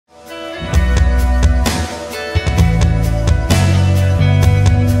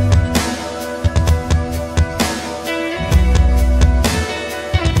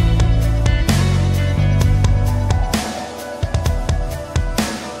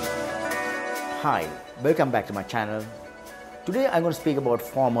Hi, welcome back to my channel. Today I'm going to speak about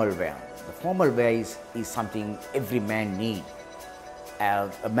formal wear. The formal wear is something every man needs. A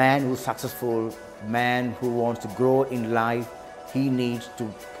man who's successful, man who wants to grow in life, he needs to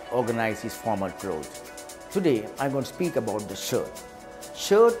organize his formal clothes. Today I'm going to speak about the shirt.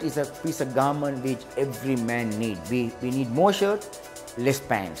 Shirt is a piece of garment which every man needs. We need more shirt, less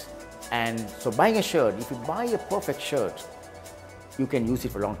pants. And so buying a shirt, if you buy a perfect shirt, you can use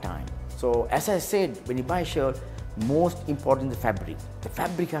it for a long time. So as I said, when you buy a shirt, most important is the fabric. The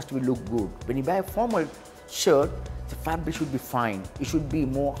fabric has to look good. When you buy a formal shirt, the fabric should be fine. It should be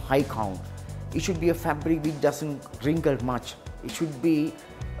more high count. It should be a fabric which doesn't wrinkle much. It should be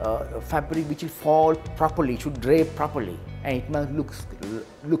a fabric which will fall properly. It should drape properly, and it must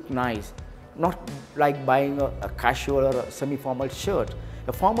look nice. Not like buying a casual or a semi-formal shirt.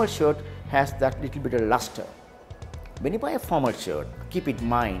 A formal shirt has that little bit of luster. When you buy a formal shirt, keep in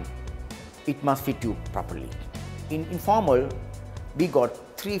mind, it must fit you properly. In formal, we got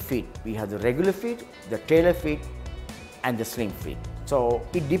 3 fit. We have the regular fit, the tailor fit, and the slim fit. So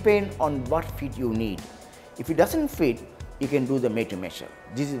it depends on what fit you need. If it doesn't fit, you can do the made to measure.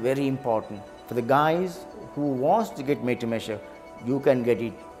 This is very important. For the guys who wants to get made to measure, you can get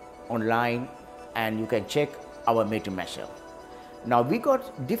it online and you can check our made to measure. Now we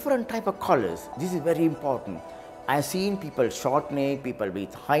got different type of colors. This is very important. I've seen people short neck, people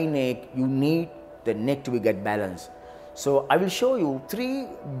with high neck. You need the neck to get balanced. So I will show you 3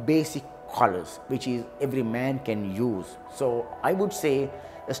 basic colors which is every man can use. So I would say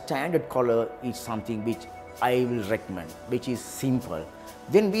a standard color is something which I will recommend, which is simple.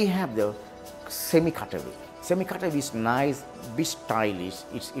 Then we have the semi cutaway. Semi cutaway is nice, bit stylish.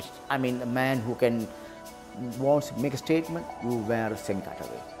 I mean, a man who wants to make a statement, you wear a semi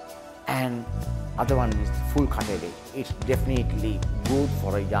cutaway. And other one is full cutaway. It's definitely good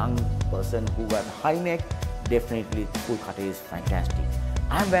for a young person who has high neck. Definitely full cutaway is fantastic.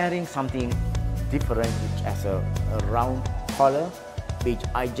 I'm wearing something different which has a round collar which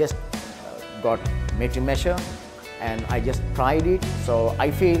I just got made to measure and I just tried it. So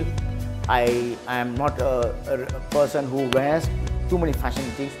I feel I am not a person who wears too many fashion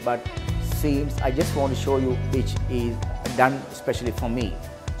things, but seems I just want to show you which is done especially for me.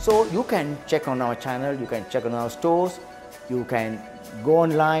 So you can check on our channel, you can check on our stores, you can go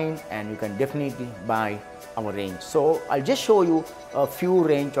online and you can definitely buy our range. So I'll just show you a few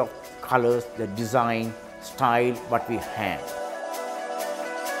range of colors, the design, style, what we have.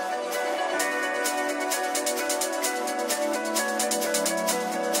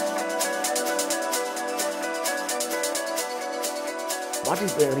 What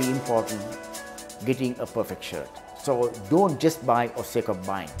is very important? Getting a perfect shirt. So don't just buy for sake of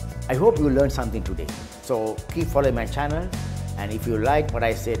buying. I hope you learned something today. So keep following my channel, and if you like what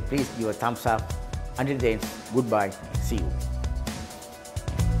I said, please give a thumbs up. Until then, goodbye. See you.